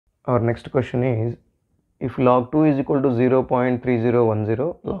Our next question is, if log 2 is equal to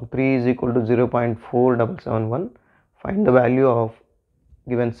 0.3010, log 3 is equal to 0.4771, find the value of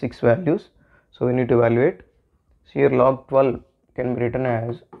given 6 values. So we need to evaluate. So here log 12 can be written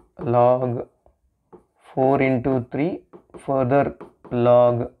as log 4 into 3, further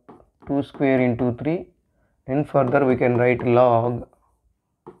log 2 square into 3, and further we can write log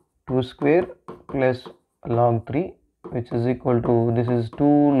 2 square plus log 3, which is equal to, this is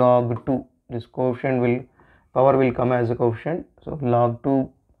 2 log 2. This coefficient will, power will come as a coefficient. So log 2,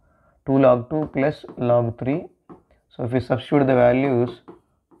 2 log 2 plus log 3. So if we substitute the values,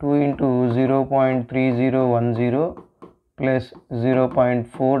 2 into 0.3010 plus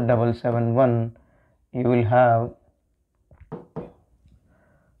 0.4771, you will have,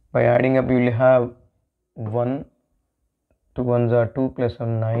 by adding up, you will have 1, 2 ones are 2 plus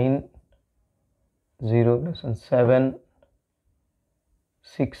 1 9, 0 plus 1 7,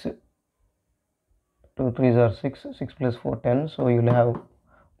 6, 2 3s are 6, 6 plus 4 10. So you will have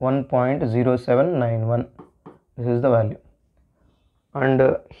 1.0791. This is the value.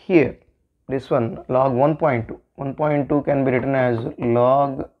 And here this one log 1.2, 1.2 can be written as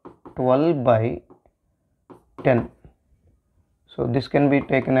log 12 by 10. So this can be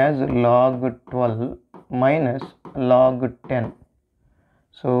taken as log 12 minus log 10.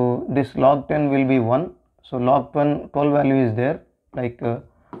 So this log 10 will be 1. So log 12 value is there, like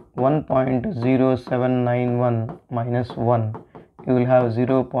 1.0791 minus 1, you will have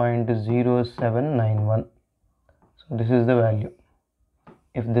 0.0791. So this is the value.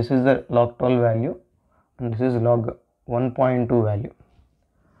 If this is the log 12 value and this is log 1.2 value.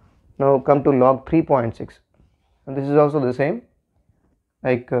 Now come to log 3.6, and this is also the same,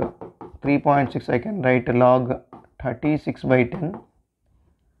 like 3.6 I can write log 36 by 10.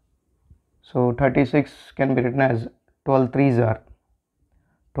 So 36 can be written as 12 3s are,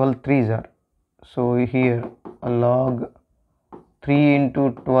 12 3s are. So here a log 3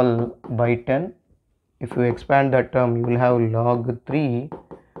 into 12 by 10. If you expand that term, you will have log 3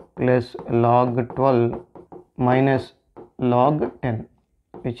 plus log 12 minus log 10,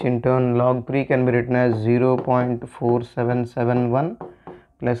 which in turn log 3 can be written as 0.4771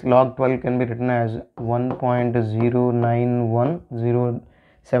 plus log 12 can be written as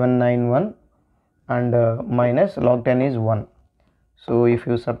 1.091071, and minus log 10 is 1. So if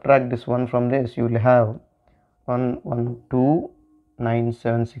you subtract this 1 from this, you will have 1 1 2 9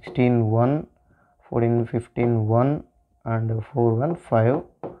 7 16 1 14 15 1 and 4 1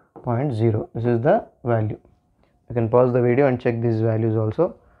 5.0. This is the value. You can pause the video and check these values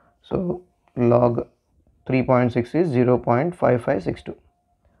also. So log 3.6 is 0.5562.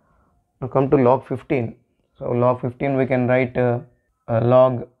 Now come to log 15. So log 15 we can write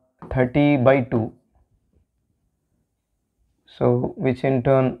log 30 by 2. So which in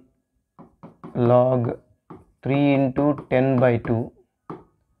turn log 3 into 10 by 2.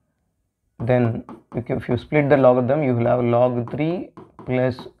 Then if you split the logarithm, you will have log 3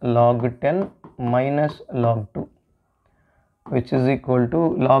 plus log 10 minus log 2, which is equal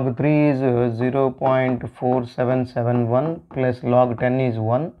to, log 3 is 0.4771 plus log 10 is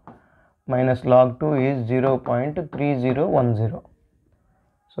 1 minus log 2 is 0.3010.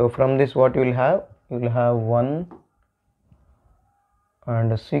 So from this what you will have? You will have 1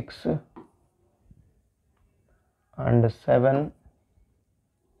 and 6 and 7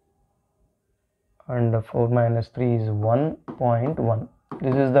 and 4 minus 3 is 1.1.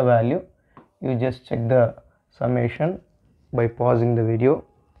 This is the value. You just check the summation by pausing the video.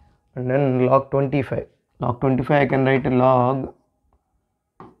 And then log 25. Log 25 I can write log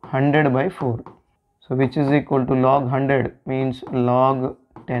 100 by 4. So which is equal to, log 100 means log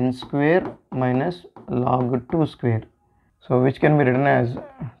 10 square minus log 2 square. So which can be written as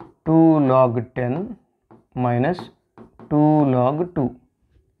 2 log 10 minus 2 log 2.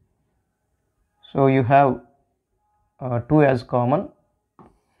 So you have 2 as common.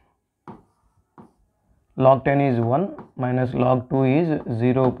 Log 10 is 1 minus log 2 is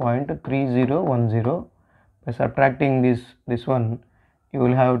 0.3010. By subtracting this one, you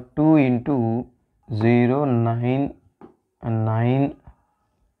will have 2 into 0 9 and 9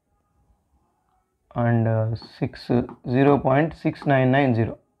 and 6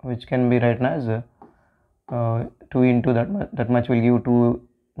 0.6990, which can be written as 2 into that much will give 2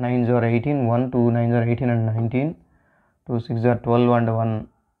 9s are 18, 1 2 9s are 18 and 19, 2 6 are 12 and 1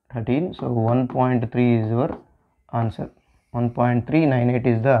 13. So 1.3 is your answer. 1.398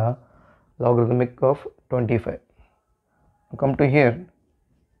 is the logarithmic of 25. Come to here,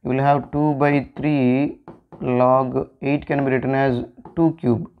 you will have 2 by 3 log 8 can be written as 2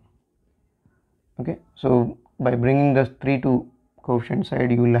 cube. Okay, so by bringing the 3 to coefficient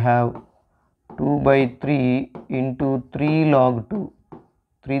side, you will have 2 by 3 into 3 log 2.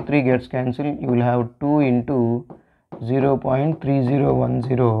 3 gets cancelled. You will have 2 into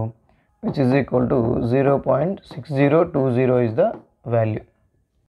 0.3010, which is equal to 0.6020 is the value.